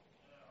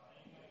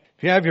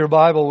If you have your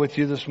Bible with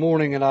you this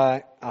morning, and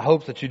I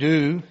hope that you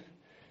do,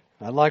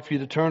 I'd like for you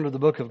to turn to the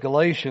book of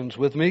Galatians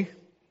with me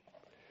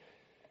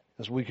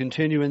as we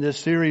continue in this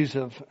series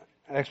of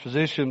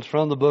expositions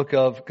from the book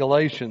of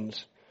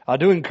Galatians. I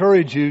do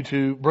encourage you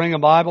to bring a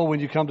Bible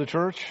when you come to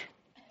church.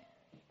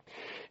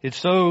 It's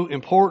so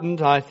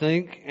important, I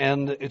think,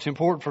 and it's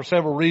important for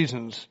several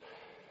reasons.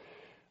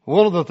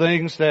 One of the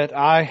things that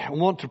I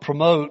want to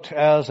promote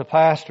as a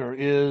pastor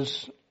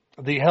is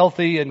the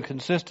healthy and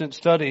consistent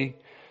study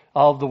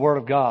of the Word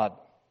of God.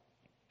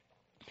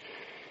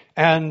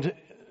 And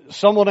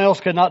someone else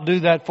cannot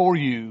do that for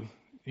you.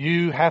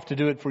 You have to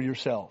do it for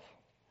yourself.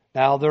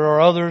 Now, there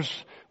are others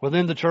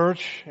within the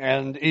church,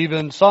 and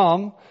even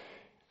some,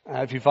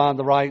 if you find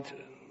the right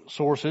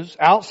sources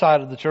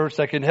outside of the church,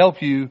 that can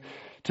help you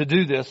to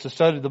do this, to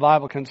study the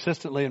Bible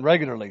consistently and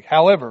regularly.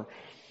 However,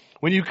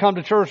 when you come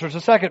to church, there's a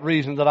second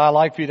reason that I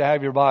like for you to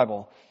have your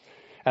Bible.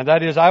 And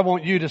that is, I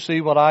want you to see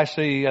what I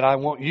see, and I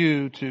want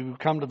you to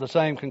come to the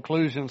same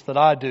conclusions that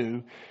I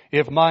do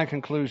if my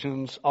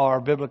conclusions are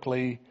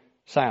biblically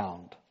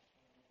sound.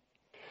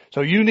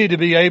 So you need to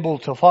be able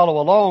to follow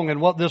along,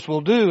 and what this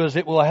will do is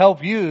it will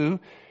help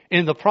you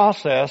in the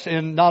process,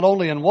 in not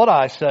only in what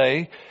I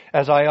say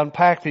as I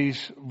unpack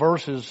these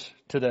verses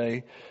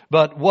today,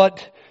 but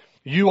what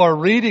you are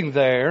reading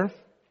there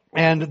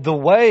and the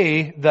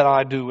way that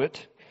I do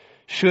it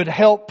should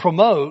help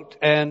promote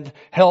and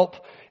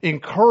help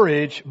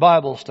encourage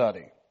Bible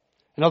study.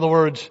 In other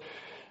words,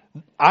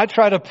 I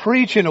try to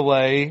preach in a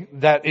way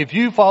that if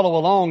you follow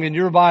along in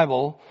your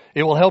Bible,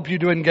 it will help you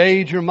to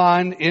engage your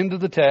mind into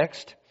the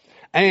text,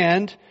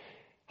 and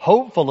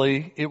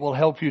hopefully it will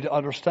help you to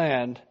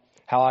understand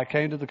how I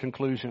came to the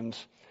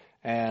conclusions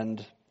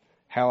and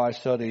how I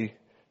study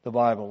the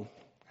Bible.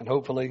 And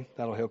hopefully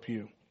that'll help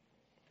you.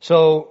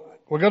 So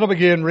we're going to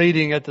begin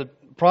reading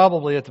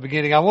probably at the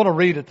beginning. I want to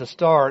read at the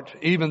start,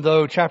 even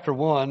though chapter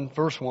 1,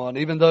 verse 1,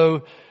 even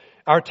though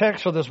our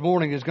text for this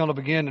morning is going to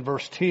begin in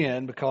verse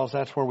 10, because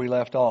that's where we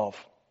left off.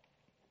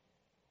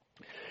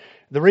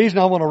 The reason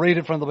I want to read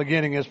it from the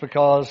beginning is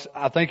because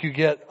I think you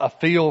get a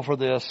feel for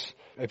this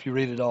if you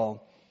read it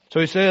all. So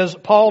he says,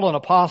 Paul, an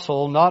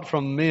apostle, not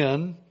from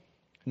men,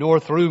 nor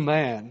through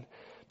man,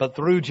 but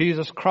through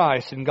Jesus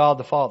Christ and God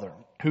the Father,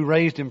 who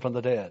raised him from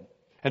the dead,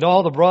 and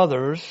all the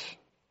brothers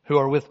who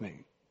are with me,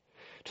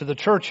 to the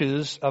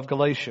churches of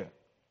Galatia.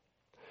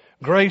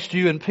 Grace to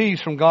you and peace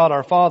from God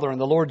our Father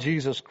and the Lord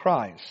Jesus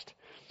Christ,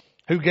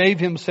 who gave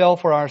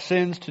himself for our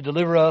sins to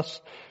deliver us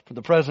from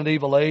the present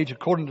evil age,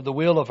 according to the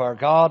will of our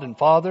God and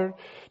Father,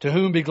 to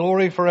whom be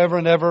glory forever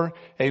and ever.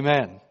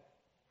 Amen.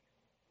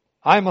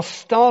 I am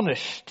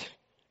astonished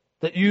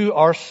that you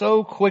are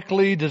so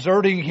quickly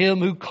deserting him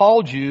who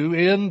called you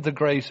in the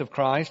grace of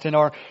Christ and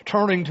are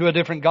turning to a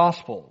different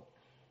gospel.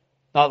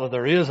 Not that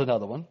there is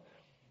another one,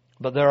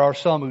 but there are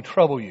some who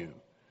trouble you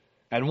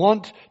and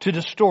want to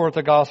distort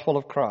the gospel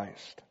of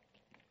Christ.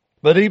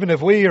 But even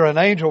if we or an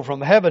angel from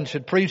heaven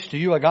should preach to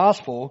you a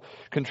gospel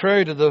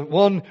contrary to the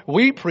one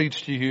we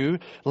preach to you,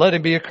 let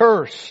him be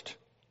accursed.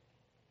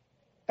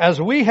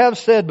 As we have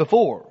said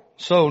before,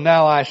 so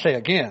now I say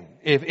again,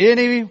 if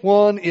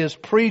anyone is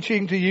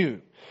preaching to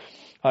you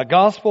a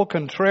gospel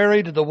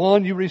contrary to the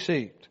one you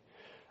received,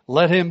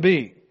 let him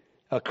be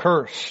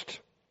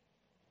accursed.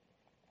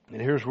 And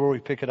here's where we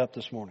pick it up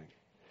this morning.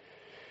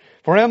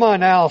 For am I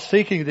now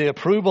seeking the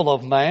approval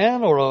of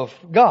man or of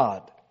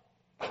God?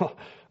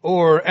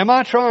 Or am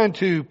I trying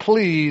to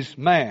please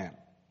man?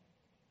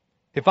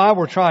 If I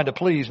were trying to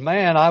please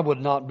man, I would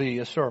not be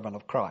a servant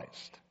of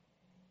Christ.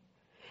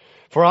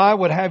 For I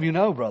would have you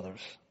know,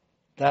 brothers,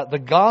 that the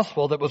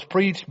gospel that was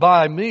preached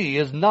by me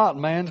is not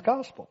man's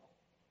gospel.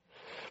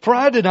 For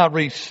I did not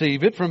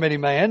receive it from any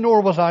man, nor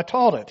was I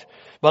taught it,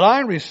 but I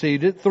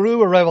received it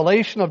through a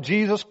revelation of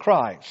Jesus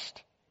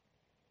Christ.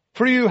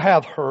 For you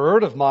have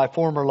heard of my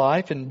former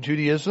life in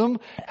Judaism,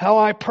 how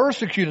I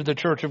persecuted the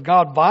church of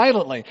God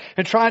violently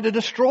and tried to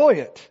destroy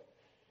it.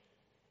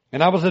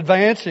 And I was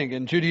advancing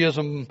in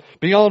Judaism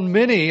beyond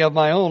many of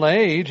my own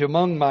age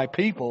among my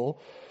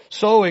people.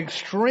 So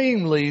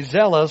extremely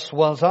zealous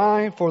was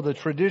I for the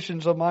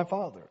traditions of my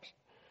fathers.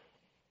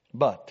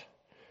 But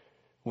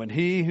when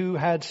he who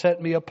had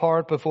set me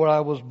apart before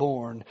I was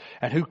born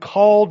and who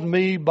called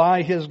me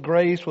by his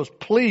grace was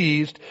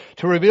pleased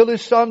to reveal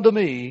his Son to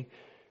me,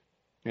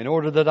 in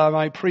order that I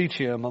might preach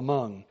him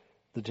among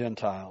the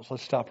Gentiles.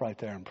 Let's stop right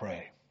there and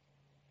pray.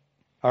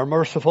 Our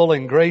merciful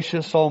and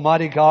gracious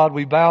Almighty God,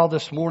 we bow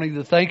this morning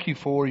to thank you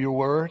for your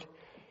word,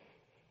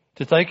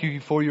 to thank you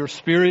for your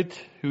Spirit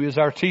who is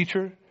our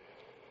teacher.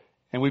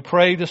 And we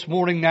pray this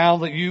morning now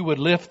that you would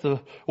lift the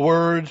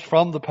words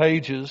from the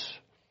pages,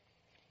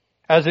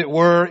 as it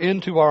were,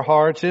 into our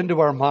hearts,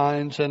 into our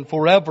minds, and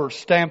forever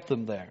stamp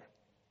them there.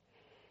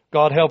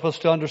 God, help us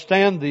to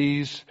understand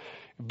these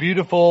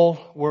beautiful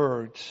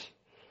words.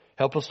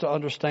 Help us to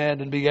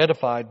understand and be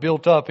edified,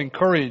 built up,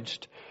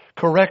 encouraged,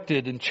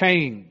 corrected, and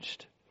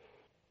changed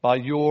by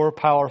your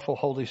powerful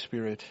Holy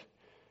Spirit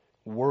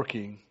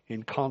working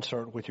in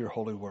concert with your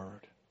holy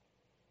word.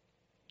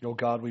 Oh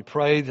God, we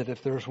pray that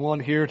if there's one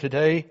here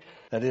today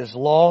that is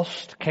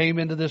lost, came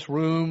into this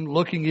room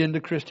looking into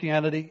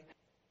Christianity,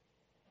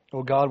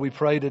 oh God, we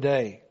pray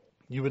today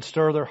you would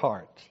stir their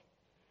hearts.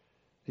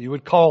 You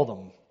would call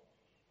them,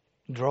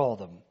 draw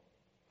them,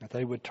 that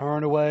they would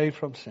turn away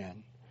from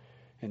sin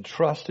and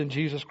trust in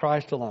Jesus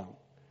Christ alone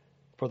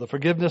for the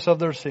forgiveness of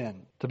their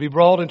sin, to be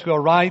brought into a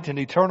right and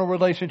eternal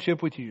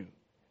relationship with you.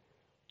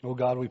 Oh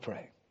God, we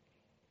pray.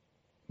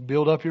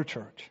 Build up your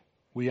church.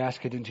 We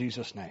ask it in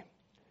Jesus' name.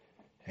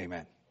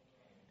 Amen.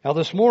 Now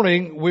this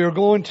morning we are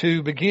going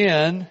to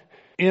begin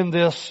in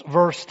this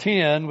verse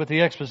 10 with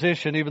the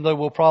exposition, even though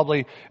we'll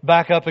probably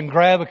back up and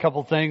grab a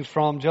couple things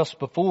from just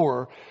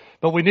before.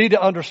 But we need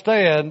to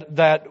understand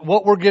that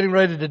what we're getting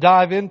ready to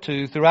dive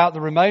into throughout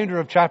the remainder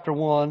of chapter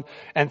 1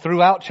 and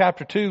throughout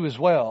chapter 2 as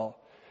well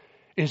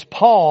is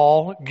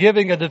Paul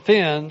giving a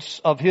defense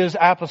of his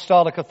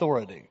apostolic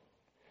authority.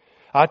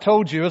 I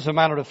told you, as a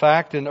matter of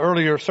fact, in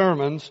earlier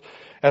sermons,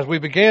 as we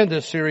began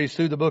this series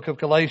through the book of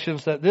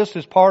Galatians, that this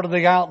is part of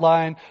the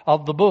outline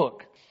of the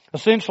book.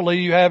 Essentially,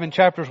 you have in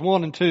chapters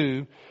 1 and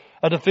 2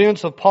 a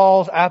defense of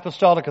Paul's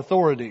apostolic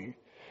authority.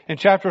 In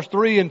chapters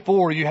 3 and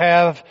 4, you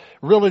have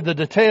really the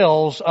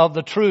details of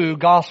the true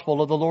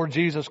gospel of the Lord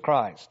Jesus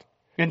Christ.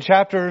 In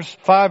chapters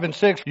 5 and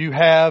 6, you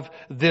have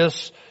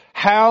this,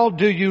 how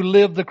do you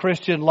live the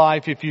Christian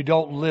life if you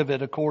don't live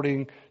it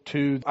according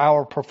to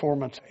our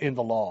performance in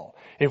the law?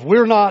 If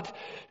we're not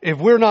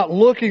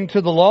looking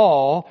to the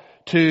law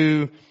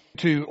to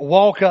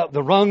walk up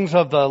the rungs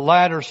of the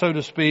ladder, so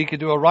to speak,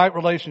 into a right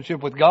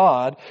relationship with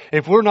God,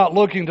 if we're not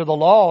looking to the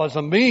law as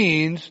a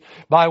means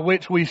by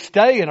which we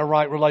stay in a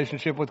right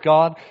relationship with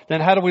God,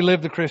 then how do we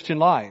live the Christian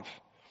life?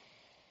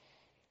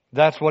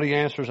 That's what he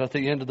answers at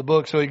the end of the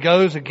book. So he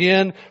goes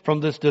again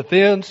from this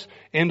defense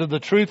into the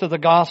truth of the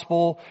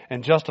gospel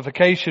and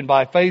justification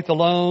by faith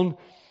alone,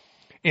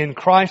 in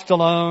Christ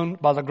alone,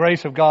 by the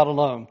grace of God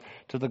alone,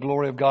 to the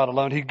glory of God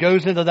alone. He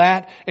goes into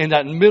that in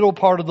that middle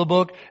part of the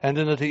book, and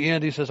then at the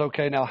end he says,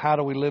 okay, now how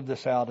do we live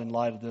this out in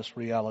light of this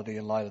reality,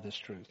 in light of this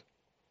truth?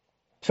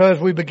 So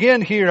as we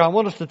begin here, I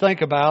want us to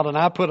think about, and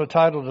I put a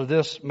title to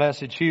this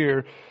message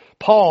here,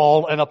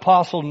 Paul, an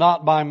apostle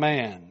not by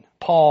man.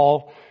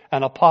 Paul,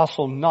 an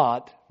apostle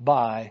not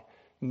by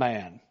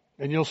man.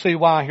 And you'll see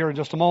why here in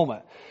just a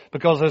moment.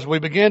 Because as we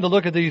begin to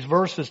look at these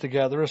verses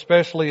together,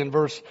 especially in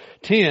verse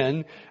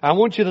 10, I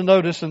want you to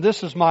notice, and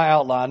this is my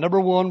outline. Number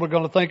one, we're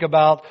going to think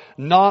about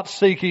not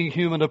seeking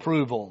human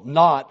approval.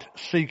 Not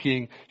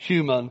seeking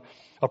human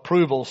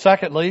approval.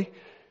 Secondly,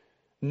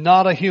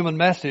 not a human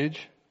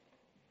message.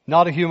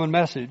 Not a human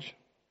message.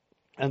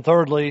 And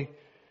thirdly,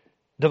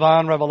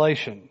 divine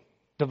revelation.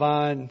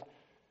 Divine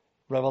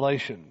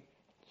revelation.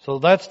 So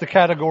that's the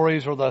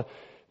categories or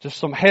just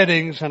some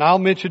headings, and I'll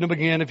mention them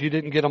again if you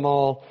didn't get them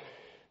all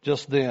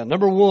just then.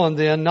 Number one,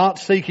 then, not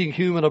seeking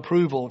human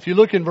approval. If you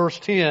look in verse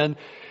 10,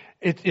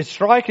 it's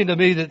striking to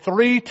me that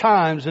 3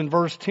 times in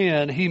verse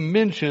 10 he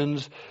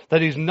mentions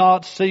that he's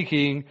not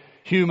seeking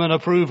human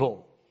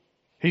approval.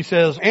 He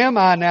says, am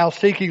I now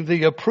seeking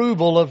the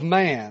approval of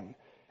man?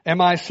 Am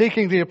I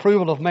seeking the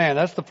approval of man?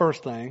 That's the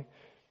first thing.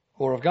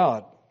 Or of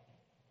God.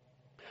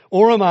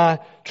 Or am I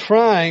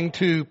trying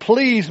to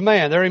please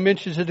man? There he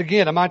mentions it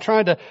again. Am I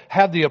trying to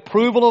have the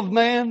approval of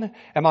man?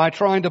 Am I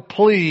trying to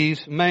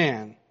please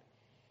man?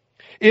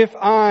 If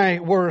I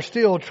were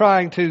still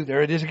trying to,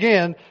 there it is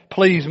again,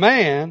 please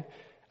man,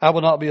 I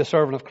would not be a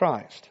servant of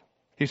Christ.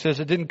 He says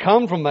it didn't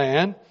come from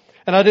man,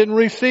 and I didn't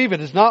receive it.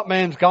 It's not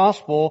man's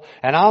gospel,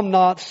 and I'm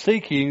not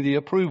seeking the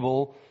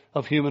approval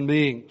of human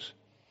beings.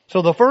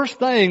 So the first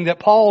thing that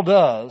Paul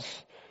does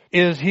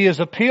is he is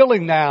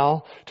appealing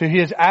now to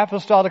his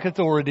apostolic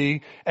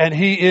authority, and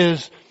he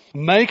is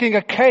making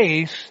a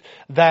case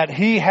that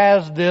he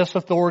has this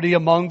authority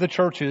among the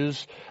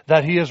churches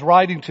that he is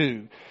writing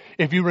to.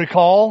 If you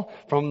recall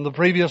from the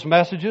previous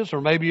messages, or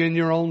maybe in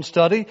your own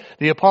study,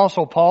 the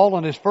Apostle Paul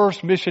on his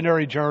first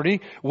missionary journey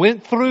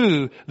went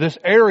through this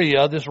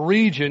area, this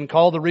region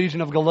called the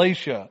region of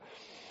Galatia.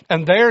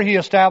 And there he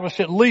established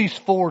at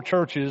least 4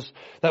 churches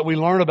that we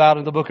learn about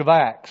in the book of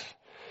Acts.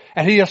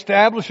 And he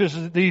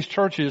establishes these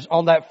churches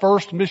on that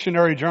first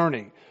missionary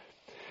journey.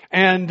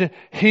 And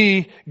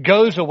he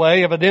goes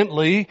away,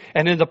 evidently,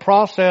 and in the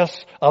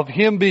process of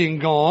him being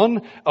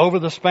gone over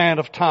the span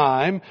of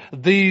time,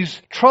 these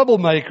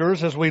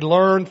troublemakers, as we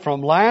learned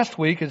from last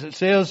week, as it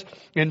says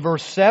in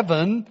verse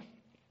 7,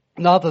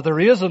 not that there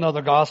is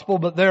another gospel,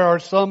 but there are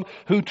some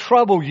who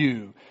trouble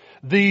you.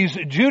 These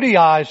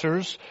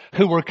Judaizers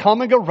who were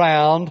coming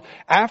around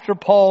after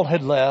Paul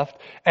had left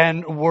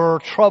and were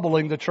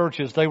troubling the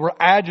churches. They were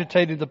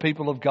agitating the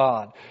people of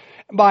God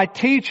by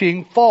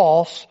teaching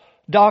false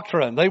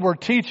doctrine. They were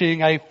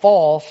teaching a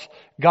false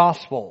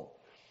gospel.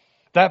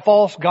 That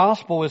false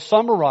gospel is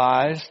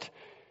summarized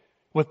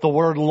with the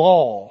word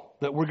law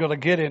that we're going to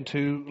get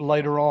into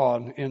later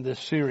on in this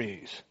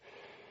series.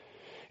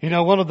 You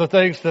know, one of the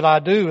things that I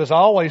do is I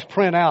always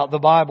print out the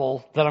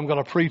Bible that I'm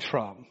going to preach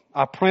from.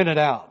 I print it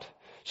out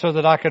so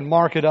that I can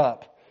mark it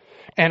up.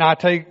 and I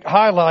take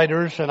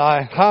highlighters and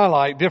I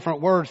highlight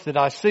different words that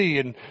I see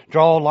and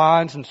draw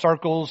lines and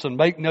circles and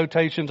make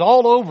notations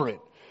all over it.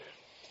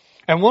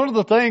 And one of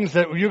the things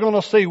that you're going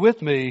to see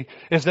with me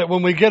is that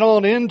when we get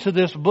on into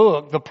this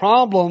book, the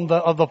problem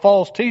of the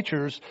false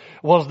teachers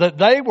was that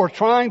they were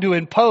trying to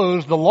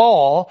impose the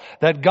law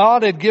that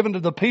God had given to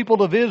the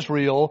people of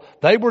Israel.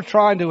 They were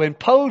trying to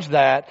impose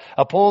that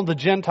upon the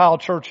Gentile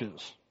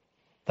churches.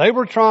 They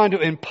were trying to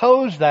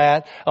impose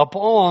that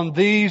upon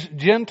these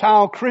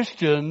Gentile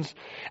Christians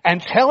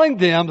and telling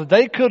them that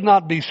they could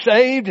not be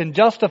saved and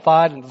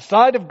justified in the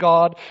sight of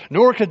God,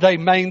 nor could they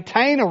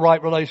maintain a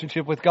right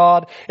relationship with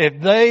God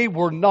if they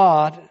were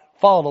not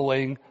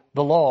following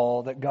the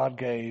law that God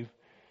gave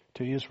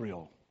to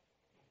Israel.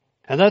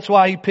 And that's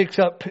why he picks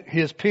up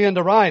his pen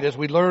to write, as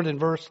we learned in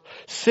verse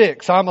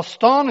 6. I'm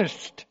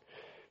astonished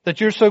that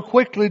you're so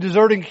quickly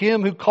deserting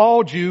Him who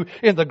called you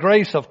in the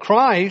grace of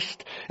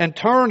Christ and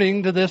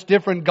turning to this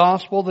different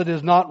gospel that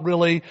is not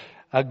really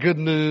good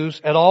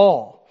news at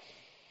all.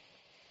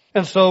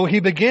 And so he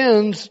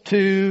begins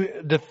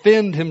to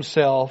defend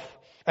himself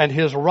and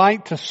his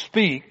right to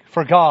speak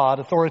for God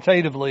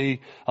authoritatively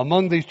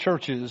among these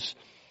churches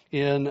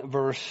in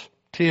verse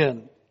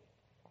 10.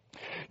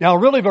 Now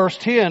really verse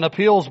 10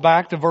 appeals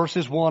back to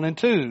verses 1 and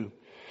 2.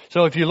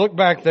 So if you look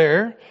back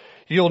there,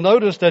 you'll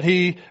notice that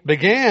he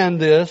began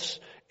this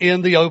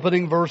in the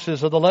opening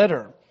verses of the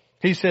letter.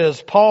 He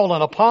says, Paul,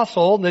 an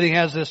apostle, and then he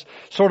has this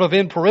sort of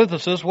in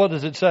parenthesis, what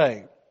does it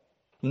say?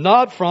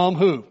 Not from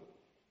who?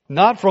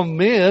 Not from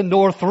men,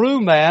 nor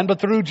through man,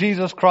 but through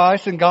Jesus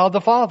Christ and God the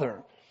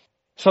Father.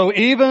 So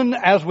even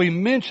as we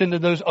mentioned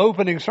in those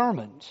opening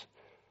sermons,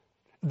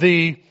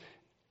 the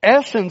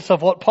essence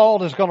of what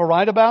Paul is going to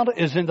write about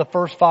is in the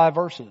first 5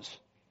 verses.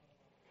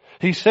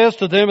 He says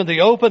to them in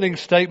the opening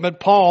statement,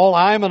 Paul,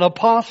 I am an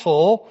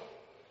apostle,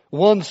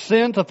 one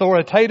sent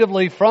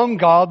authoritatively from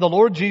God, the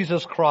Lord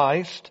Jesus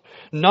Christ,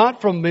 not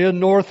from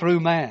men nor through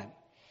man.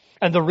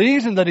 And the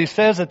reason that he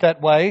says it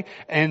that way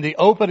in the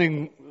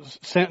opening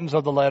sentence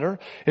of the letter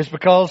is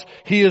because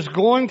he is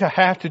going to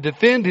have to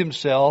defend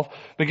himself,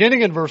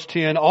 beginning in verse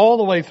 10, all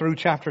the way through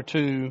chapter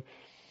 2,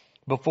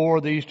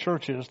 before these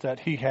churches that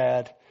he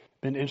had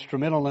been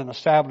instrumental in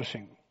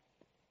establishing.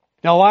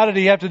 Now, why did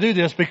he have to do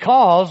this?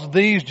 Because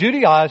these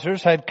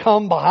Judaizers had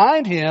come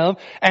behind him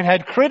and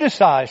had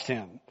criticized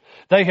him.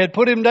 They had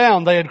put him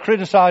down. They had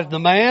criticized the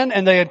man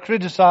and they had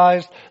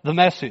criticized the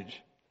message.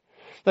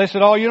 They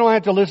said, oh, you don't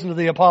have to listen to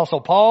the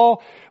Apostle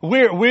Paul.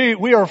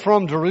 We are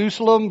from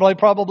Jerusalem, they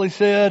probably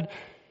said.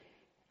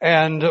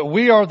 And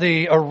we are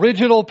the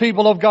original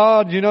people of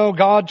God. You know,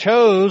 God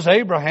chose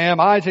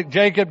Abraham, Isaac,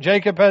 Jacob.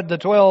 Jacob had the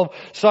 12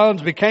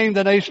 sons, became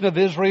the nation of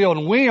Israel.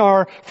 And we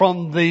are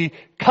from the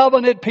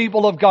covenant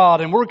people of God.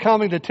 And we're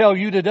coming to tell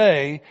you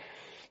today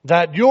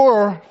that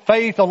your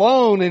faith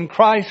alone in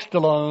Christ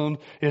alone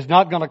is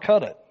not going to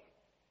cut it.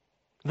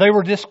 They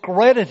were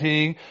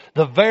discrediting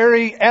the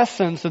very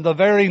essence and the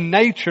very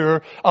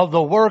nature of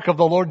the work of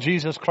the Lord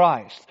Jesus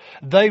Christ.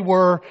 They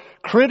were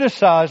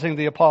criticizing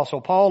the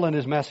Apostle Paul and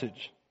his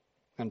message.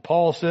 And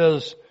Paul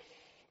says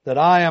that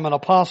I am an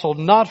apostle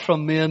not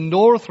from men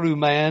nor through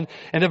man.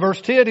 And in verse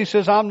 10 he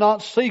says, I'm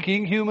not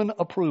seeking human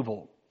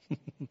approval.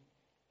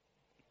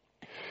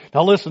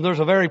 Now listen, there's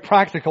a very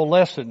practical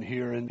lesson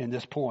here in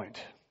this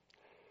point.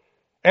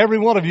 Every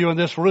one of you in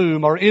this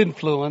room are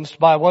influenced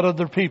by what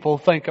other people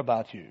think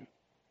about you.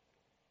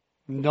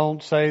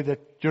 Don't say that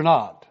you're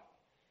not.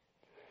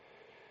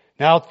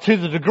 Now, to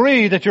the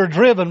degree that you're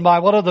driven by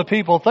what other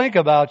people think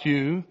about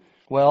you,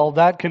 well,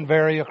 that can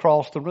vary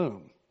across the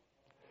room.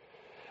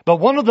 But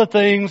one of the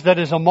things that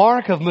is a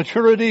mark of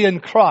maturity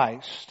in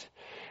Christ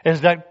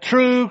is that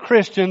true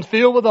Christians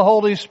filled with the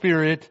Holy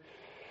Spirit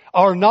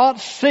are not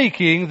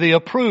seeking the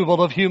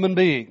approval of human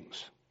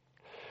beings.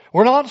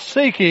 We're not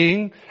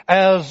seeking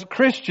as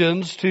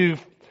Christians to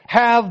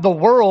have the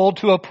world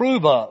to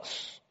approve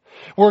us.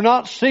 We're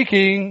not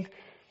seeking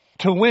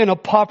to win a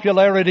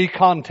popularity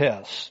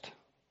contest.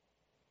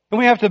 And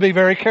we have to be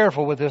very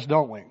careful with this,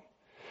 don't we?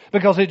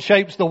 Because it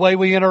shapes the way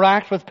we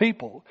interact with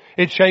people.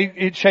 It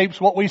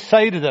shapes what we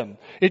say to them.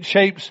 It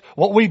shapes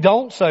what we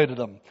don't say to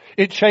them.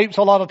 It shapes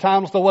a lot of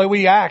times the way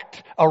we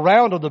act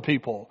around other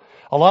people.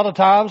 A lot of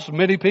times,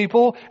 many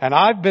people, and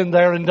I've been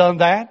there and done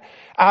that,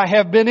 I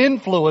have been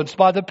influenced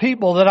by the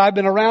people that I've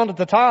been around at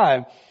the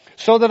time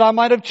so that I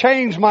might have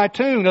changed my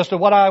tune as to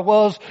what I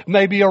was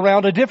maybe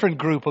around a different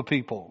group of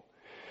people.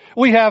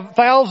 We have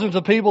thousands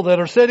of people that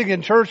are sitting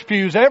in church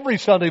pews every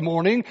Sunday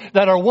morning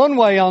that are one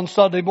way on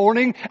Sunday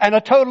morning and a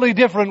totally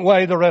different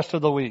way the rest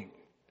of the week.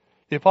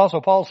 The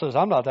Apostle Paul says,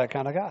 I'm not that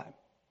kind of guy.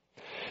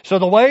 So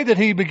the way that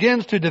he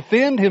begins to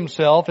defend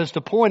himself is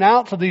to point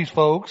out to these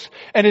folks,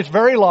 and it's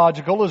very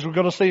logical, as we're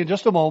going to see in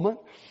just a moment.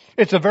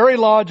 It's a very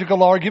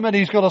logical argument.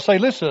 He's going to say,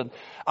 listen,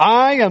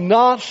 I am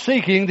not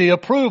seeking the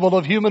approval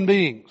of human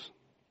beings.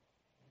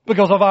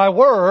 Because if I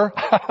were,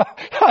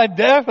 I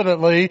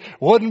definitely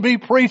wouldn't be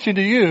preaching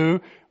to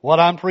you what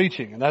I'm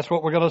preaching. And that's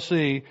what we're going to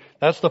see.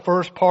 That's the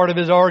first part of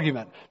his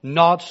argument.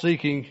 Not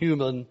seeking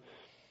human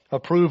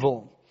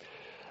approval.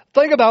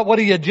 Think about what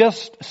he had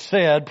just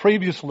said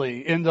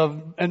previously in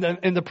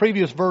the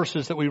previous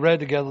verses that we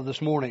read together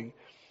this morning.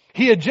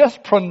 He had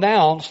just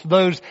pronounced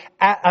those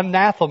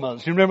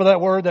anathemas. You remember that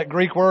word, that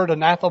Greek word,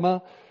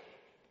 anathema?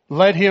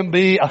 Let him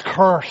be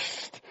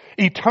accursed,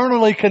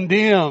 eternally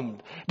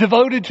condemned,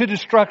 devoted to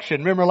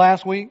destruction. Remember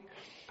last week?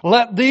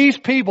 Let these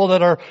people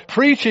that are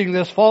preaching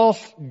this false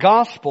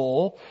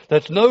gospel,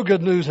 that's no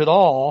good news at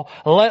all,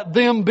 let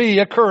them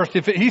be accursed.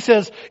 He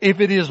says, if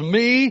it is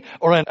me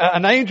or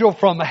an angel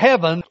from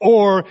heaven,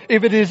 or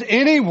if it is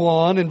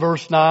anyone, in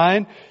verse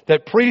 9,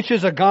 that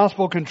preaches a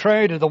gospel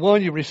contrary to the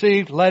one you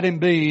received, let him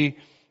be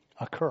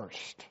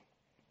accursed.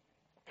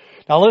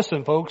 Now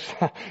listen, folks,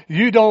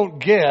 you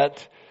don't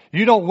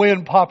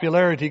win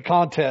popularity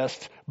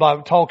contests by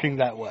talking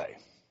that way.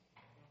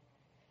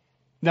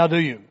 Now do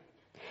you?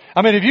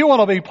 I mean, if you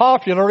want to be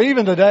popular,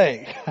 even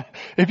today,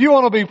 if you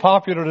want to be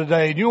popular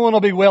today, and you want to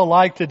be well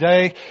liked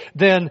today,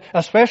 then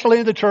especially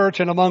in the church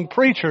and among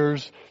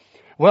preachers,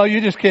 well,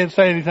 you just can't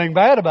say anything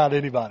bad about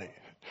anybody.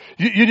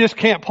 You just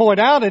can't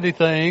point out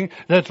anything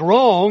that's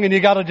wrong, and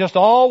you got to just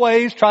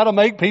always try to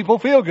make people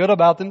feel good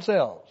about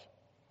themselves.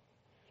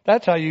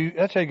 That's how you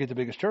get the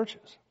biggest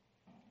churches.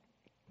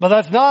 But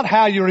that's not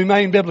how you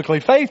remain biblically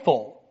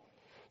faithful.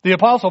 The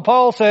Apostle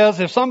Paul says,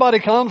 if somebody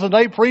comes and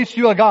they preach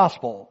you a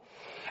gospel,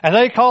 and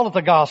they call it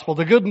the gospel,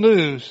 the good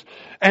news,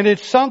 and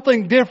it's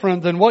something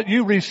different than what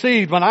you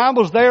received. When I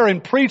was there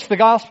and preached the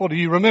gospel to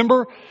you,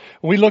 remember?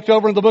 We looked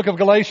over in the book of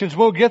Galatians.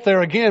 We'll get there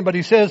again, but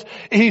he says,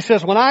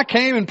 when I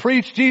came and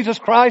preached Jesus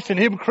Christ and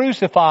Him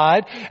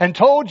crucified and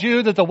told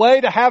you that the way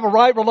to have a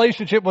right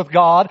relationship with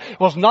God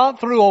was not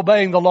through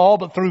obeying the law,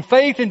 but through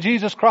faith in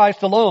Jesus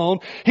Christ alone,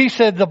 he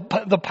said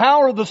the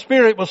power of the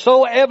Spirit was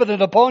so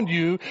evident upon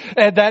you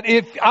that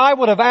if I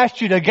would have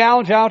asked you to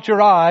gouge out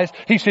your eyes,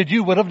 he said,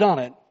 you would have done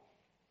it.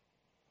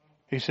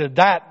 He said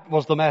that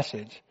was the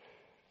message.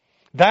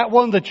 That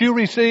one that you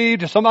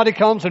received, if somebody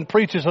comes and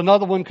preaches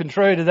another one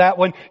contrary to that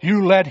one,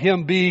 you let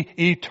him be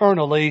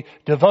eternally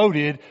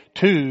devoted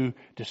to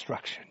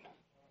destruction.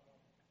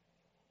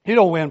 You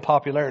don't win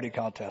popularity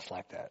contests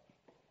like that.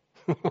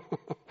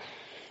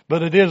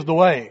 But it is the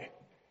way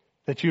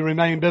that you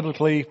remain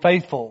biblically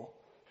faithful.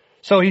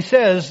 So he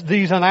says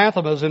these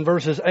anathemas in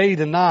verses 8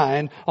 and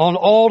 9 on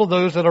all of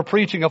those that are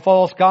preaching a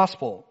false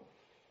gospel.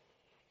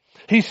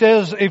 He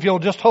says, if you'll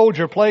just hold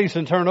your place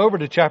and turn over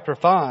to chapter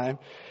 5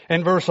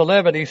 and verse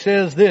 11, he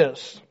says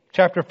this,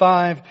 chapter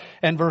 5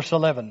 and verse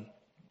 11.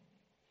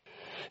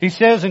 He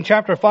says in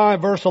chapter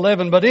 5 verse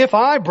 11, but if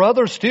I,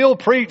 brothers, still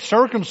preach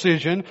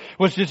circumcision,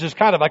 which is just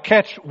kind of a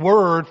catch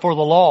word for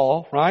the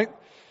law, right?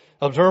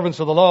 Observance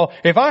of the law.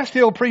 If I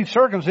still preach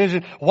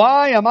circumcision,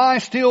 why am I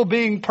still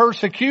being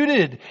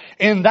persecuted?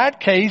 In that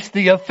case,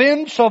 the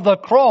offense of the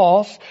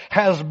cross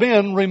has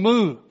been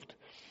removed.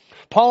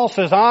 Paul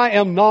says, I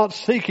am not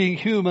seeking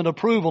human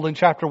approval in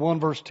chapter 1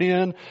 verse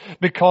 10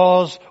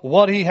 because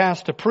what he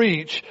has to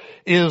preach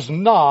is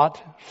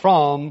not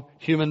from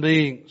human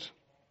beings.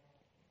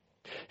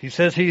 He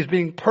says he's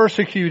being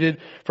persecuted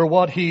for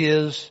what he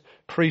is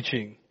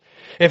preaching.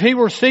 If he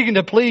were seeking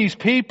to please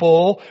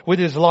people with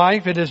his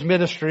life and his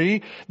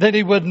ministry, then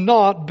he would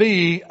not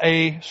be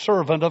a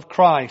servant of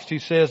Christ. He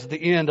says at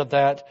the end of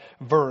that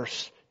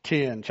verse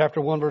 10,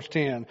 chapter 1 verse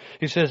 10.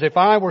 He says, if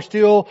I were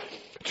still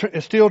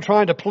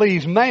trying to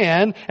please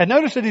man, and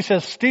notice that he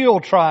says still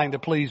trying to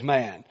please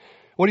man.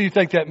 What do you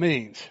think that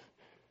means?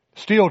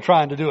 Still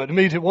trying to do it. It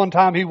means at one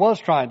time he was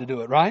trying to do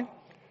it, right?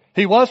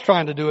 He was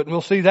trying to do it, and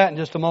we'll see that in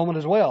just a moment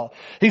as well.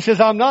 He says,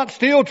 I'm not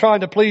still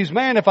trying to please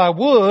man. If I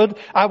would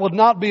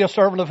not be a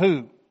servant of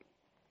who?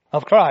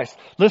 Of Christ.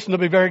 Listen to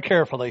me very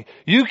carefully.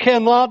 You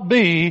cannot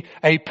be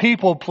a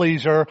people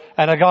pleaser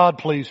and a God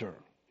pleaser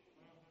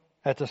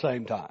at the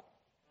same time.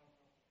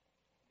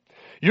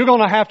 You're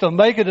going to have to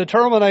make a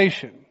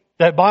determination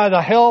that by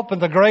the help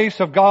and the grace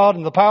of God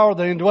and the power of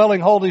the indwelling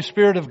Holy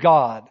Spirit of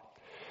God,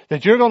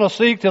 that you're going to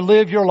seek to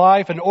live your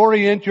life and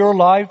orient your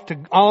life to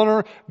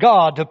honor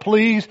God, to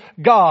please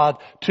God,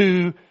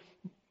 to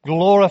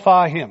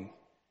glorify Him.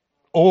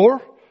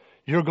 Or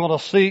you're going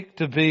to seek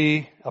to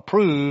be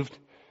approved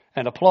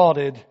and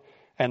applauded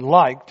and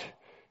liked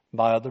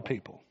by other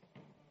people.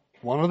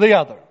 One or the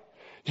other.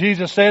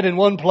 Jesus said in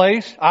one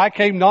place, I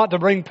came not to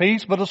bring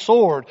peace, but a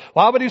sword.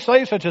 Why would He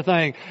say such a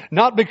thing?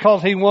 Not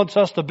because He wants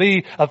us to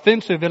be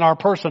offensive in our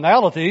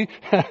personality.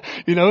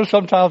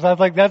 Sometimes I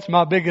think that's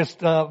my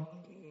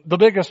the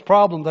biggest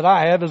problem that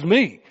I have is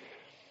me.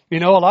 A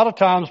lot of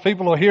times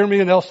people will hear me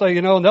and they'll say,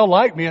 and they'll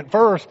like me at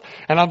first.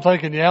 And I'm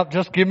thinking,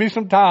 just give me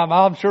some time.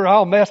 I'm sure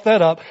I'll mess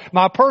that up.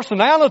 My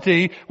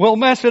personality will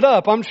mess it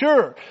up, I'm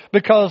sure.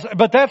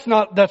 But that's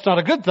not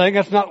a good thing.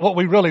 That's not what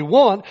we really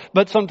want.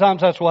 But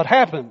sometimes that's what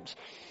happens.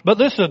 But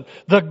listen,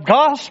 the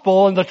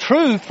gospel and the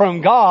truth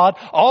from God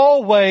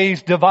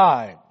always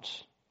divides.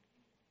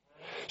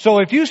 So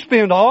if you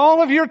spend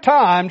all of your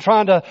time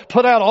trying to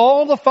put out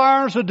all the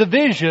fires of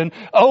division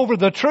over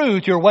the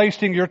truth, you're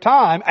wasting your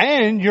time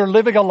and you're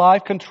living a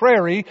life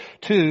contrary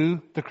to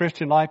the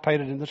Christian life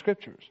painted in the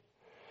Scriptures.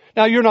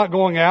 Now, you're not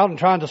going out and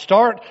trying to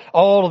start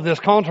all of this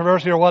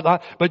controversy or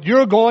whatnot, but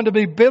you're going to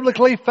be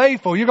biblically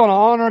faithful. You're going to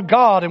honor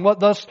God and what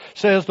thus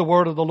says the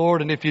word of the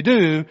Lord. And if you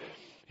do,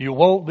 you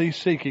won't be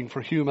seeking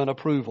for human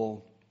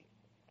approval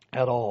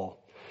at all.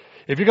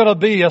 If you're going to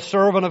be a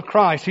servant of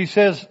Christ, he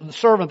says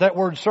servant, that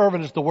word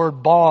servant is the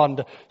word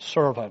bond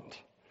servant.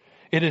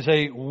 It is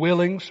a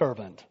willing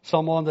servant,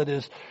 someone that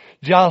is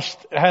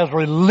just has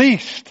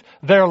released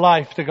their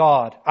life to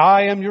God.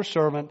 I am your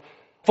servant.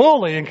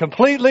 Fully and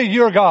completely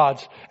you're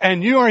God's,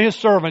 and you are His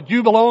servant.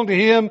 You belong to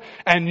Him,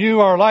 and you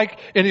are like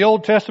in the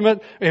Old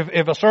Testament,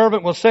 if a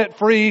servant was set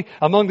free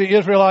among the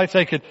Israelites,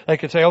 they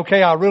could say,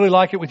 okay, I really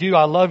like it with you,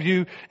 I love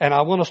you, and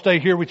I want to stay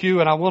here with you,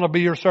 and I want to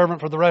be your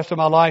servant for the rest of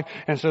my life.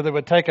 And so they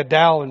would take a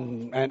dowel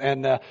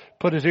and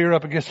put his ear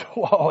up against the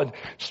wall and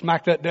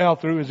smack that dowel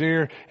through his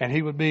ear, and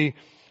he would be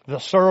the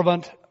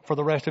servant for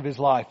the rest of his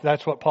life.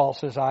 That's what Paul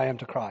says I am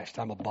to Christ.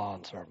 I'm a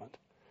bond servant.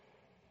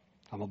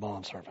 I'm a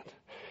bond servant.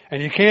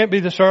 And you can't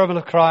be the servant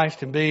of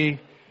Christ and be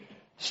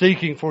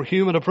seeking for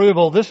human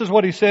approval. This is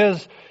what he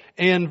says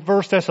in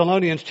 1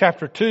 Thessalonians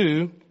chapter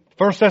 2.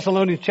 1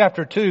 Thessalonians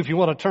chapter 2, if you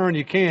want to turn,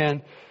 you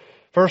can.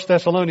 1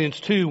 Thessalonians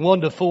 2,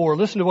 1-4.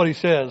 Listen to what he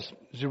says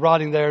as you're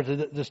writing there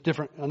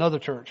to another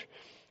church.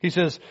 He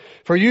says,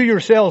 for you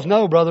yourselves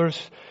know, brothers,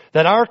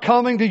 that our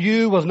coming to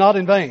you was not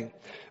in vain.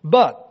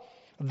 But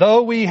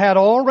though we had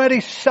already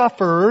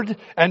suffered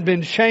and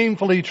been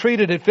shamefully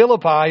treated at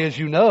Philippi, as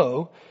you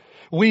know,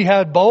 we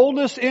had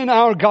boldness in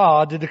our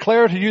God to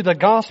declare to you the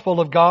gospel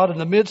of God in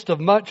the midst of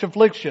much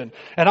affliction.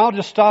 And I'll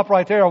just stop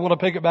right there. I want to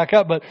pick it back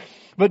up,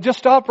 but just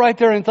stop right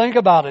there and think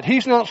about it.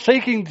 He's not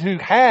seeking to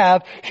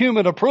have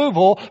human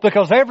approval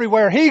because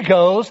everywhere he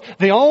goes,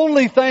 the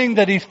only thing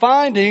that he's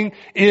finding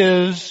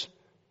is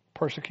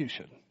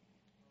persecution.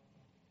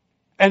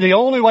 And the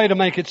only way to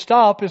make it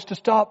stop is to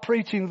stop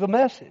preaching the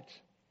message.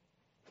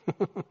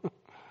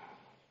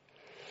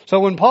 So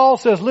when Paul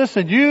says,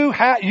 listen, you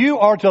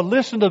are to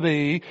listen to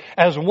me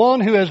as one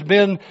who has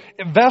been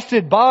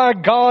vested by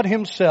God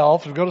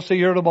Himself, we're going to see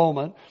here in a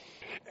moment,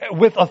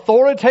 with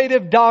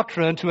authoritative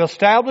doctrine to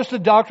establish the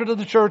doctrine of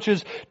the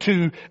churches,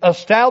 to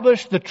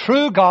establish the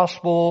true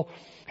gospel,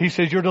 he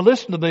says, you're to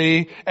listen to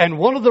me. And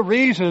one of the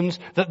reasons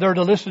that they're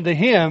to listen to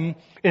him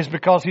is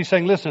because he's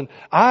saying, listen,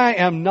 I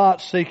am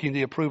not seeking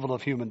the approval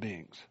of human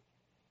beings.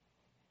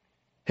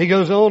 He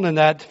goes on in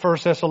that 1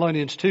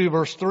 Thessalonians 2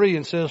 verse 3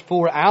 and says,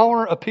 for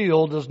our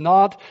appeal does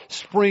not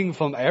spring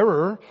from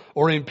error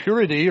or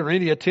impurity or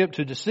any attempt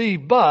to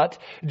deceive, but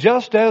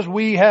just as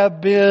we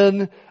have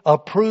been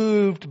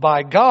approved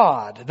by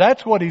God.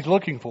 That's what he's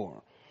looking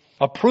for.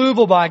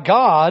 Approval by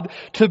God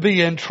to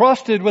be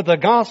entrusted with the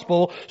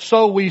gospel.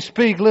 So we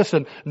speak,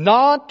 listen,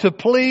 not to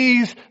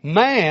please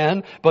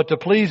man, but to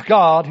please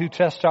God who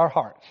tests our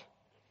hearts.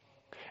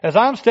 As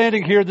I'm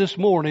standing here this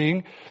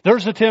morning,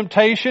 there's a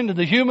temptation to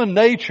the human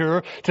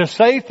nature to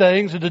say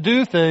things and to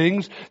do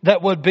things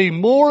that would be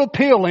more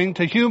appealing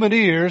to human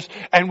ears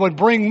and would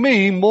bring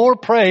me more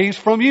praise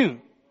from you.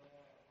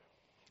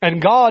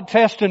 And God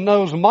tests and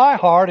knows my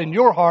heart and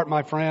your heart,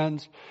 my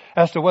friends,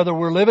 as to whether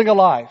we're living a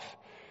life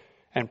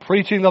and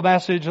preaching the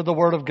message of the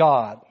Word of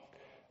God,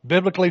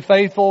 biblically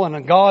faithful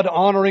and God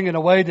honoring in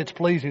a way that's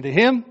pleasing to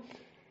Him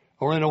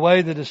or in a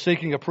way that is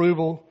seeking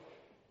approval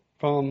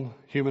from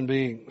human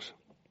beings.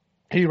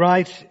 He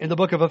writes in the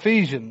book of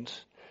Ephesians,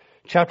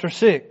 chapter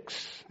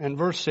 6 and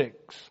verse 6.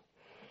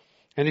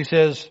 And he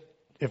says,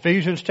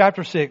 Ephesians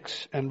chapter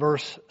 6 and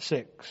verse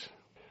 6.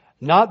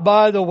 Not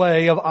by the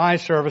way of eye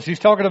service. He's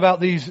talking about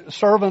these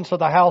servants of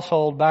the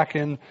household back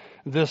in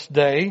this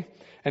day.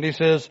 And he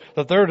says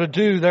that they're to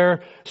do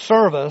their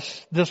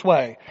service this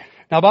way.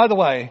 Now, by the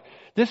way,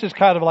 this is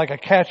kind of like a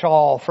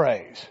catch-all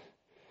phrase.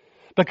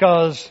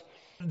 Because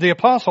the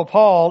Apostle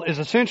Paul is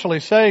essentially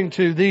saying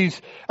to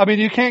these,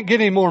 you can't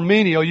get any more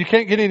menial, you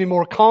can't get any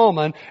more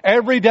common,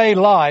 everyday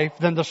life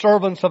than the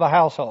servants of a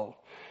household.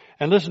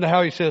 And listen to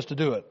how he says to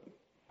do it.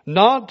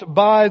 Not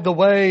by the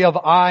way of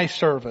eye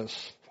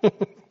service,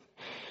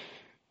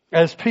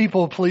 as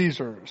people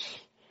pleasers,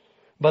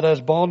 but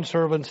as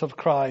bondservants of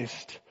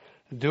Christ,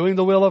 doing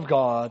the will of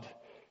God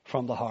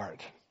from the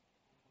heart.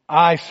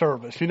 Eye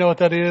service. You know what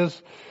that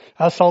is?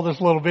 I saw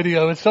this little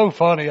video. It's so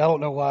funny. I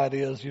don't know why it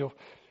is.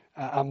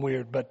 I'm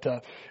weird,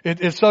 but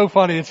it's so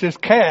funny. It's this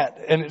cat,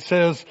 and it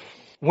says,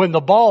 when the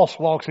boss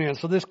walks in,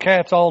 so this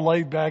cat's all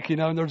laid back,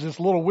 and there's this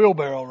little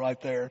wheelbarrow right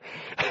there.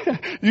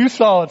 You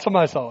saw it,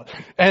 somebody saw it.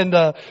 And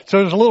so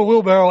there's a little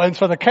wheelbarrow, and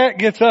so the cat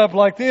gets up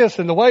like this,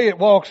 and the way it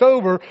walks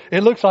over,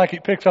 it looks like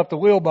it picks up the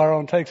wheelbarrow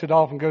and takes it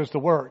off and goes to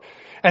work.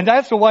 And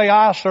that's the way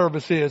eye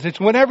service is. It's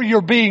whenever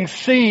you're being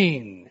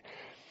seen.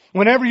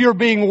 Whenever you're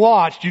being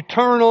watched, you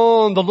turn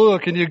on the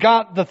look and you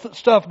got the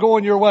stuff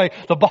going your way.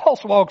 The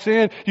boss walks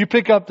in, you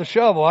pick up the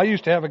shovel. I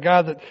used to have a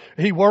guy that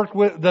he worked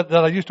with, that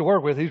I used to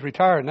work with. He's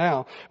retired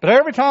now. But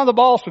every time the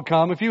boss would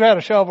come, if you had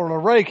a shovel and a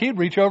rake, he'd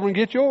reach over and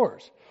get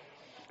yours.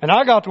 And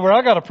I got to where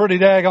I got a pretty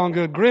daggone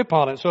good grip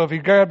on it. So if he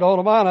grabbed a hold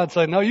of mine, I'd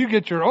say, no, you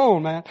get your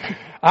own, man.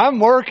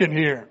 I'm working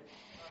here.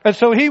 And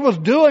so he was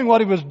doing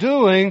what he was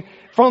doing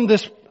from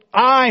this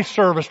eye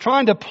service,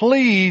 trying to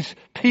please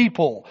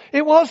people.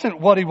 It wasn't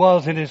what he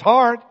was in his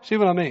heart. See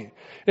what I mean?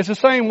 It's the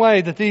same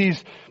way that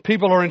these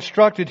people are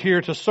instructed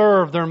here to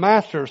serve their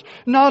masters,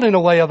 not in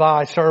a way of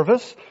eye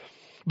service,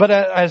 but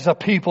as a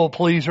people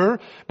pleaser,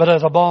 but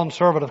as a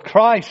bondservant of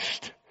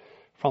Christ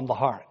from the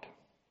heart.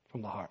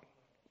 From the heart.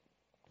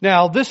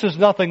 Now, this is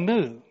nothing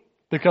new,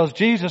 because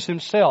Jesus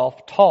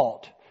himself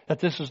taught that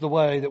this is the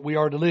way that we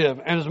are to live.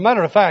 And as a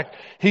matter of fact,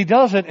 he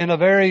does it in a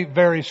very,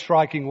 very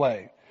striking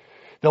way.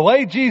 The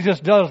way Jesus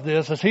does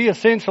this is he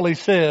essentially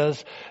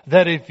says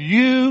that if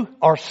you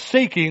are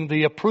seeking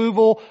the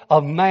approval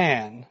of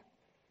man,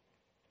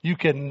 you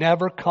can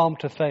never come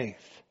to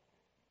faith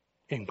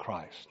in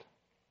Christ.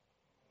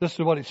 This is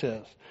what he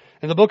says.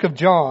 In the book of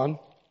John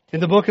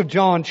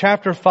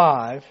chapter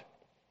 5,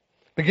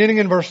 beginning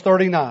in verse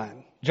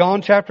 39.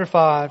 John chapter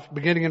 5,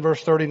 beginning in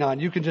verse 39.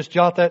 You can just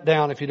jot that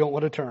down if you don't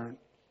want to turn.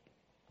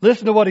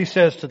 Listen to what he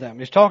says to them.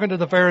 He's talking to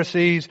the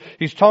Pharisees.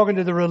 He's talking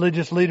to the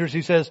religious leaders.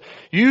 He says,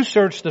 you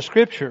search the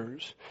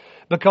scriptures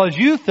because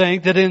you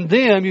think that in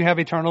them you have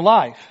eternal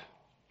life.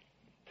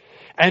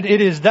 And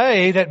it is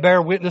they that bear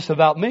witness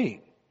about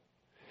me.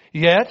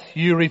 Yet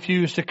you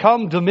refuse to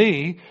come to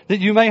me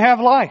that you may have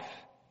life.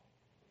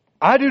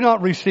 I do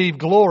not receive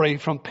glory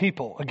from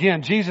people.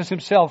 Again, Jesus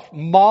himself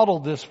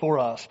modeled this for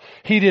us.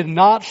 He did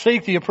not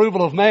seek the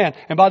approval of man.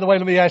 And by the way,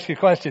 let me ask you a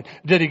question.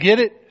 Did he get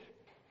it?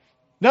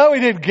 No, he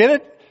didn't get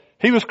it.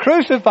 He was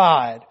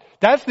crucified.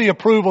 That's the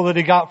approval that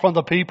he got from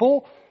the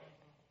people.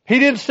 He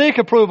didn't seek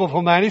approval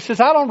from man. He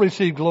says, I don't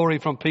receive glory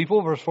from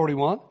people, verse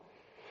 41.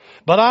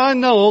 But I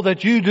know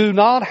that you do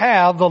not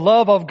have the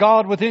love of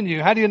God within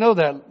you. How do you know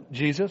that,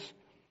 Jesus?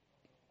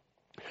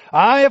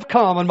 I have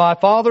come in my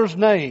Father's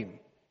name,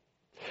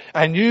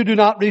 and you do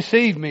not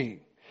receive me.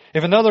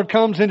 If another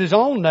comes in his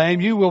own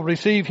name, you will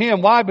receive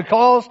him. Why?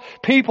 Because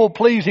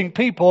people-pleasing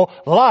people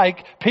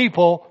like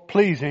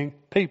people-pleasing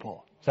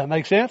people. Does that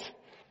make sense?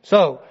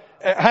 So,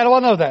 how do I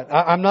know that?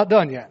 I'm not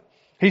done yet.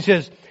 He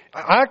says,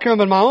 I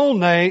come in my own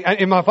name,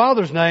 in my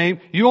Father's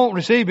name, you won't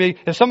receive me.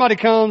 If somebody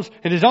comes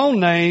in his own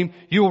name,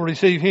 you will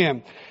receive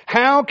him.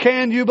 How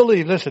can you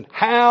believe? Listen,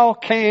 how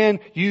can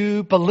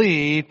you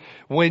believe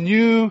when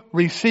you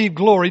receive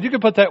glory? You can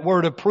put that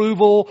word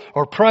approval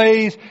or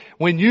praise.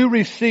 When you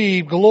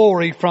receive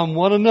glory from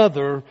one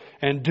another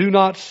and do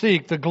not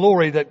seek the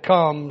glory that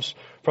comes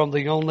from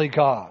the only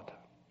God.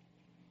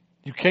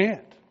 You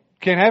can't.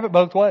 Can't have it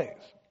both ways.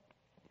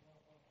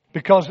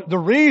 Because the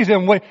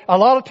reason a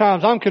lot of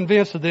times I'm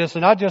convinced of this,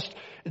 and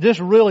this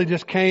really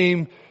just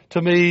came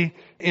to me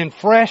in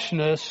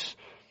freshness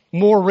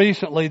more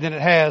recently than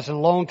it has in a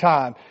long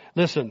time.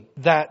 Listen,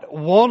 that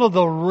one of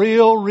the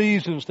real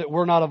reasons that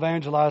we're not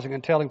evangelizing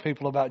and telling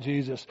people about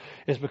Jesus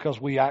is because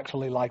we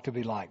actually like to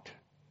be liked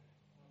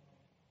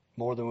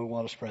more than we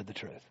want to spread the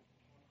truth.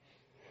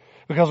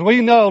 Because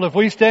we know if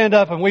we stand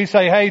up and we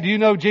say, hey, do you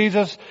know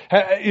Jesus?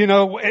 You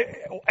know,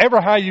 ever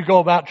how you go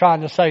about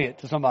trying to say it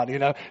to somebody, you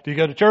know. Do you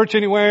go to church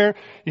anywhere?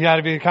 You got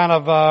to be kind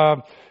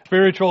of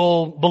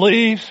spiritual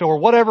beliefs or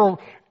whatever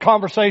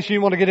conversation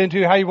you want to get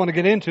into, how you want to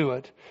get into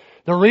it.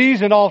 The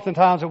reason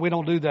oftentimes that we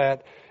don't do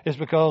that is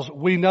because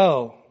we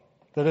know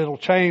that it'll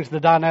change the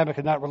dynamic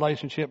in that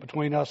relationship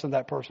between us and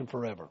that person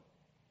forever.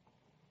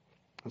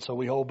 And so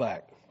we hold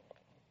back.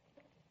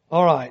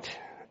 All right.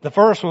 The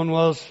first one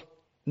was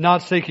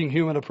not seeking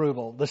human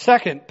approval. The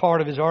second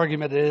part of his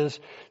argument is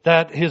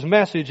that his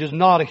message is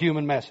not a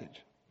human message.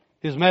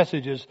 His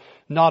message is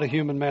not a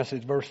human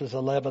message, verses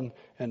 11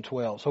 and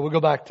 12. So we'll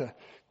go back to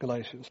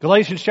Galatians.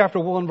 Galatians chapter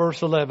 1,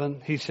 verse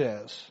 11, he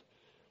says,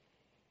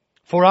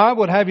 for I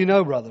would have you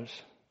know, brothers,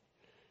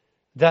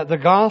 that the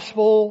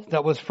gospel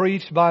that was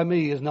preached by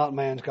me is not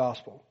man's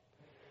gospel.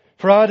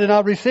 For I did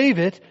not receive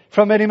it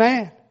from any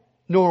man,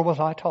 nor was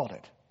I taught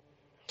it.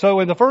 So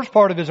in the first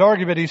part of his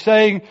argument, he's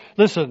saying,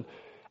 listen,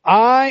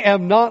 I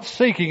am not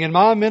seeking in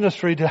my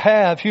ministry to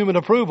have human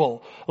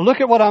approval. Look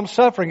at what I'm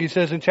suffering, he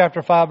says in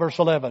chapter 5, verse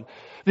 11.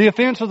 The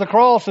offense of the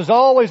cross is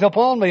always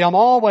upon me. I'm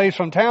always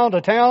from town to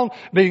town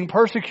being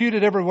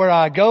persecuted everywhere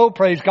I go.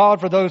 Praise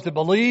God for those that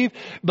believe.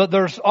 But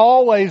there's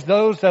always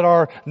those that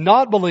are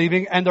not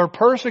believing and they're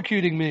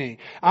persecuting me.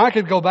 I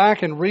could go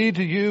back and read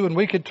to you, and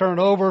we could turn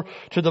over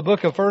to the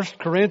book of 1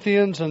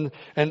 Corinthians and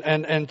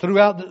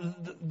throughout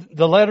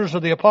the letters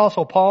of the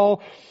Apostle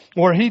Paul,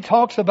 where he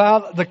talks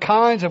about the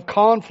kinds of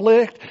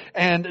conflict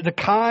and the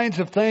kinds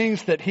of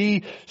things that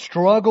he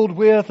struggled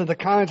with and the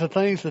kinds of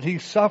things that he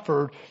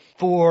suffered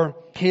for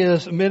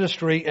his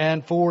ministry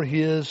and for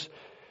his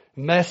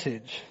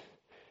message.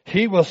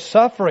 He was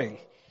suffering.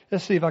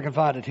 Let's see if I can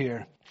find it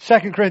here.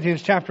 2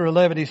 Corinthians chapter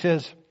 11, he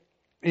says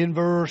in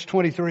verse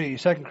 23,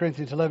 2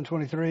 Corinthians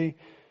 11:23,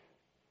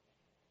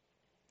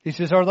 he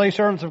says, are they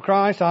servants of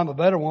Christ? I'm a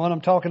better one.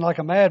 I'm talking like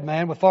a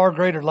madman with far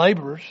greater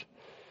laborers.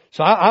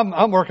 So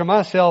I'm working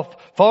myself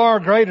far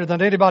greater than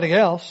anybody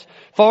else.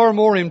 Far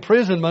more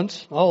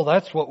imprisonments. Oh,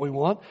 that's what we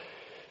want.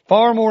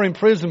 Far more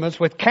imprisonments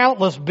with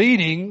countless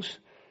beatings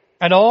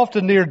and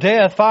often near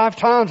death. 5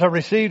 times I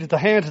received at the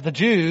hands of the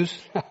Jews.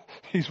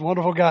 These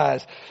wonderful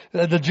guys.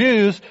 The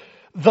Jews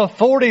The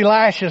 40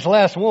 lashes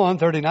less one,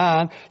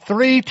 39.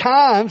 3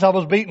 times I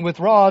was beaten with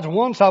rods.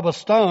 Once I was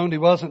stoned. He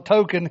wasn't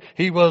token,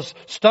 he was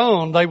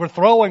stoned. They were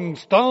throwing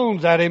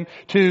stones at him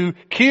to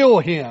kill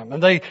him.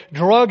 And they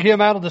drug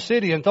him out of the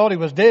city and thought he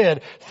was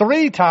dead.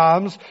 3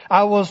 times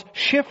I was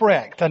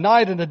shipwrecked. A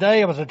night and a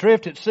day I was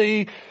adrift at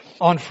sea,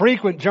 on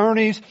frequent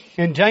journeys,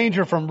 in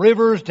danger from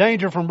rivers,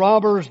 danger from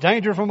robbers,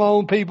 danger from my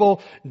own people,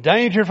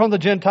 danger from the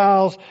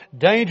Gentiles,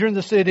 danger in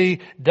the city,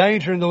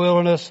 danger in the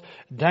wilderness,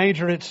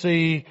 danger at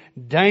sea,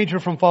 danger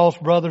from false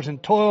brothers, in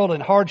toil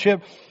and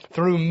hardship,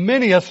 through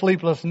many a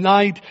sleepless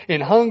night,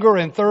 in hunger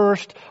and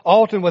thirst,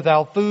 often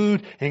without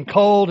food, in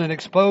cold and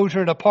exposure,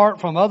 and apart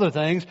from other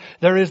things,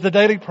 there is the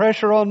daily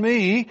pressure on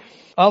me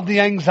of the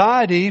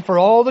anxiety for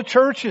all the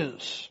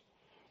churches.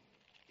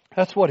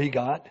 That's what he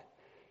got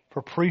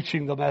for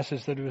preaching the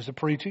message that he was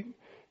preaching.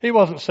 He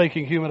wasn't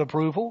seeking human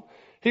approval.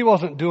 He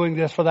wasn't doing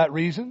this for that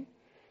reason.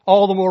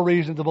 All the more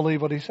reason to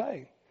believe what he's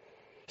saying.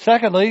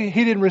 Secondly,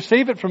 he didn't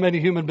receive it from any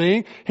human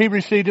being. He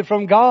received it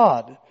from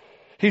God.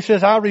 He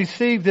says, I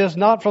received this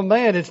not from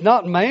man. It's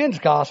not man's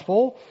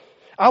gospel.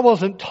 I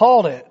wasn't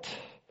taught it.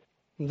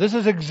 This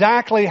is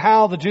exactly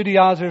how the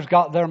Judaizers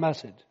got their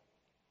message.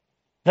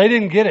 They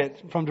didn't get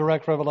it from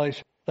direct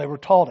revelation. They were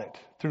taught it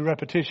through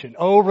repetition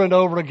over and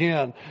over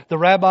again. The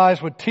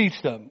rabbis would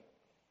teach them.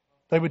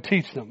 They would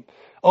teach them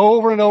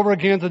over and over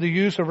again through the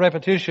use of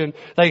repetition.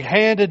 They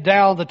handed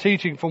down the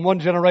teaching from one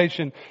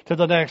generation to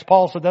the next.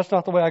 Paul said, that's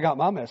not the way I got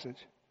my message.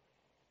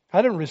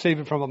 I didn't receive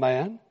it from a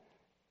man.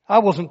 I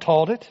wasn't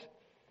taught it.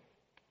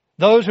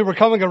 Those who were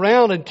coming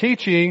around and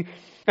teaching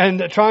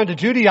and trying to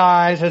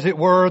Judaize, as it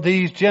were,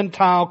 these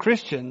Gentile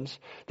Christians,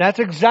 that's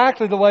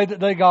exactly the way that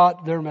they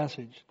got their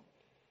message.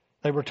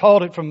 They were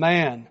taught it from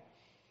man.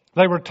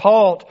 They were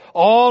taught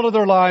all of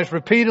their lives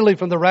repeatedly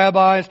from the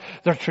rabbis,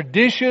 the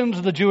traditions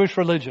of the Jewish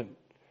religion.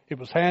 It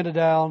was handed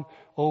down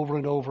over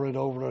and over and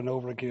over and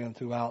over again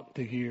throughout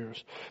the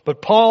years. But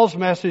Paul's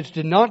message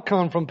did not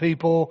come from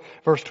people.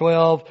 Verse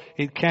 12,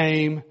 it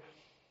came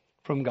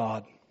from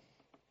God.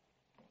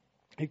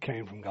 It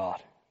came from God.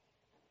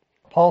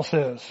 Paul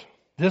says,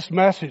 this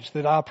message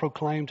that I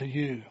proclaim to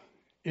you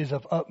is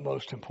of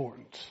utmost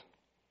importance.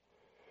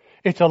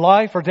 It's a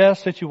life or death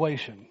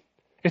situation.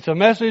 It's a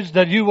message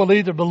that you will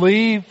either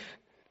believe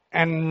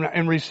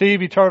and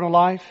receive eternal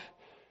life,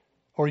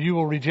 or you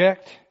will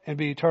reject and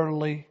be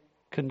eternally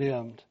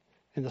condemned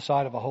in the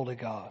sight of a holy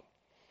God.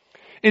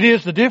 It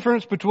is the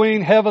difference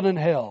between heaven and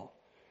hell.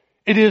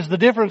 It is the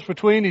difference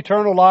between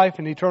eternal life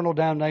and eternal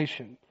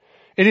damnation.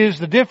 It is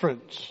the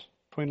difference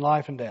between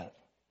life and death.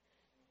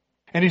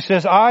 And he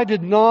says, I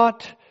did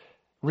not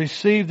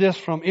receive this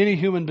from any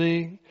human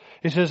being.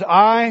 He says,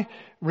 I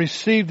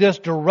received this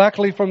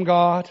directly from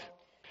God.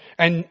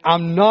 And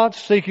I'm not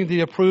seeking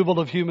the approval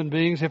of human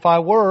beings. If I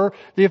were,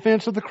 the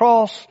offense of the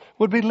cross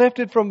would be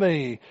lifted from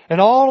me. And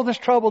all of this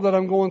trouble that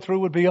I'm going through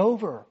would be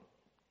over.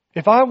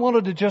 If I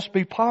wanted to just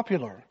be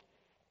popular,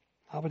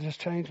 I would just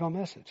change my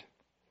message.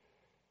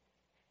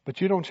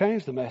 But you don't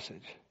change the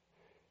message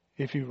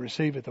if you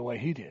receive it the way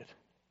he did.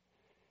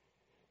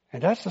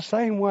 And that's the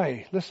same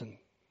way. Listen,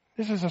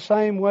 this is the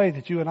same way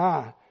that you and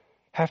I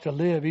have to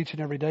live each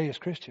and every day as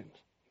Christians.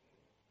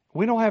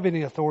 We don't have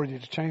any authority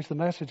to change the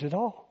message at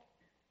all.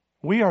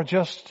 We are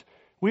just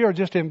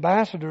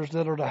ambassadors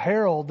that are to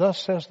herald, thus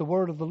says the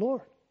word of the Lord.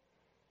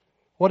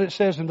 What it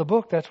says in the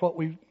book, that's what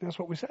we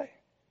say.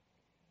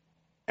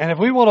 And if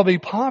we want to be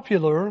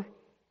popular,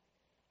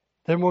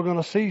 then we're going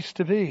to cease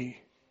to be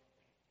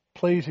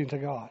pleasing to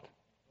God.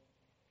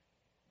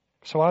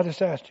 So I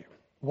just asked you,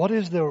 what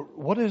is the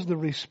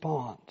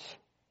response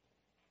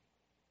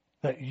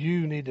that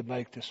you need to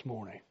make this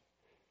morning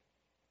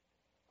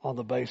on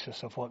the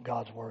basis of what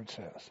God's word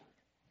says?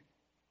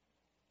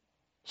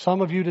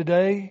 Some of you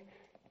today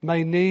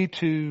may need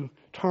to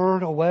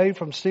turn away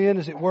from sin,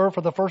 as it were,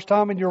 for the first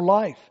time in your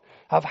life.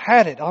 I've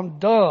had it. I'm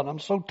done. I'm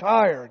so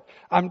tired.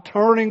 I'm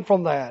turning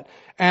from that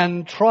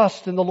and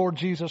trust in the Lord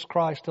Jesus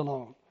Christ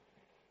alone.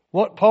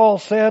 What Paul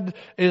said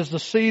is the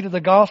seed of the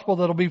gospel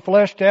that will be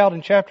fleshed out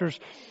in chapters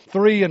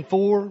 3 and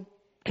 4.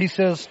 He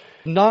says,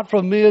 not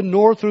from men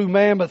nor through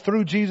man, but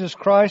through Jesus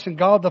Christ and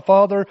God the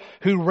Father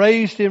who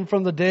raised him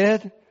from the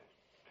dead.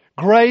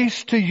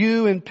 Grace to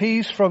you and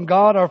peace from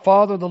God our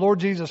Father, the Lord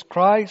Jesus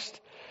Christ.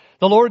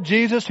 The Lord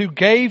Jesus who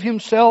gave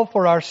himself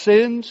for our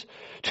sins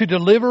to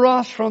deliver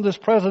us from this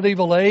present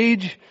evil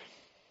age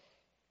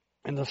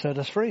and to set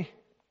us free.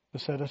 To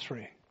set us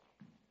free.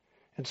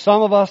 And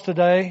some of us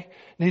today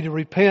need to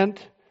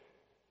repent.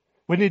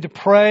 We need to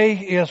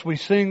pray as we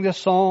sing this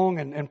song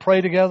and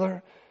pray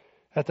together.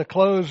 At the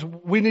close,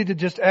 we need to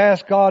just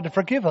ask God to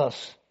forgive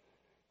us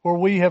where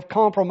we have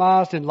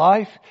compromised in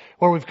life,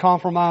 where we've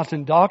compromised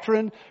in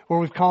doctrine, where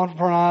we've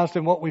compromised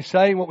in what we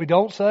say and what we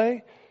don't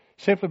say,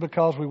 simply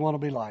because we want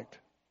to be liked.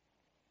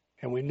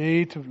 And we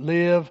need to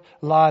live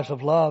lives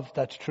of love.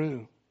 That's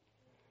true.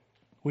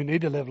 We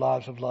need to live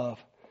lives of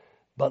love.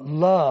 But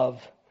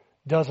love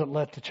doesn't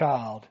let the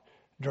child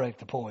drink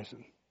the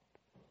poison.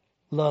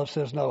 Love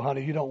says, no,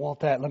 honey, you don't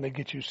want that. Let me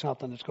get you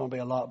something that's going to be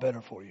a lot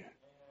better for you.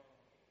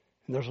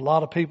 And there's a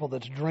lot of people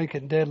that's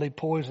drinking deadly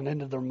poison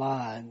into their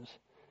minds,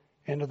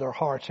 into their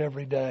hearts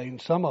every day. And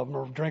some of them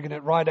are drinking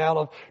it right out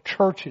of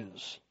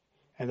churches.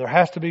 And there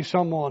has to be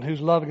someone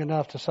who's loving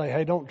enough to say,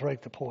 hey, don't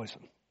drink the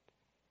poison.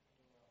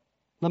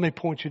 Let me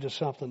point you to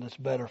something that's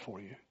better for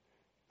you,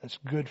 that's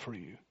good for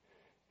you,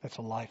 that's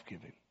a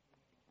life-giving.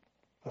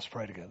 Let's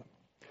pray together.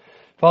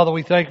 Father,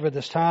 we thank you for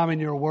this time in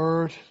your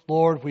word.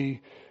 Lord,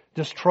 we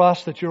just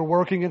trust that you're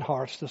working in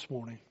hearts this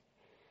morning.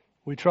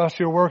 We trust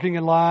you're working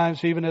in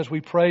lives even as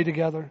we pray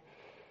together.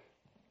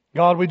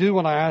 God, we do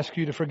want to ask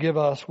you to forgive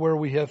us where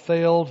we have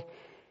failed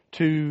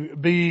to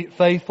be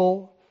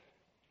faithful.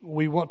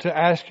 We want to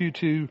ask you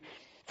to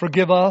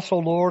forgive us, O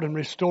Lord, and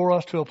restore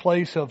us to a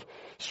place of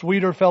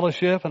sweeter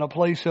fellowship and a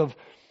place of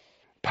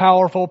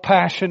powerful,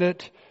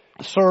 passionate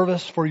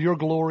service for your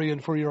glory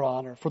and for your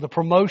honor, for the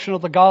promotion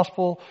of the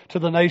gospel to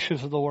the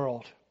nations of the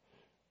world.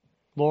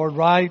 Lord,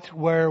 right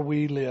where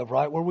we live,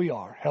 right where we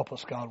are, help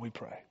us, God, we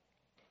pray.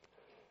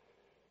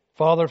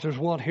 Father, if there's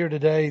one here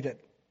today that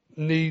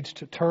needs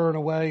to turn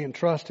away and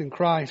trust in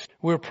Christ,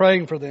 we're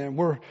praying for them.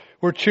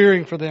 We're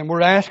cheering for them.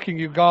 We're asking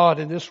you, God,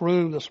 in this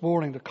room this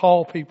morning to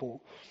call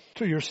people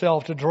to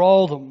yourself, to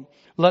draw them.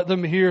 Let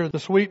them hear the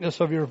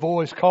sweetness of your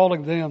voice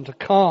calling them to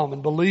come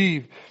and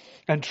believe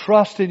and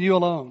trust in you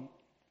alone.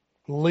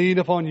 Lean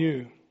upon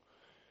you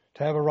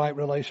to have a right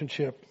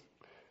relationship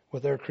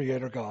with their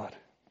Creator God.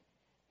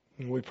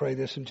 And we pray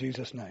this in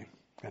Jesus' name,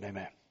 and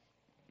amen.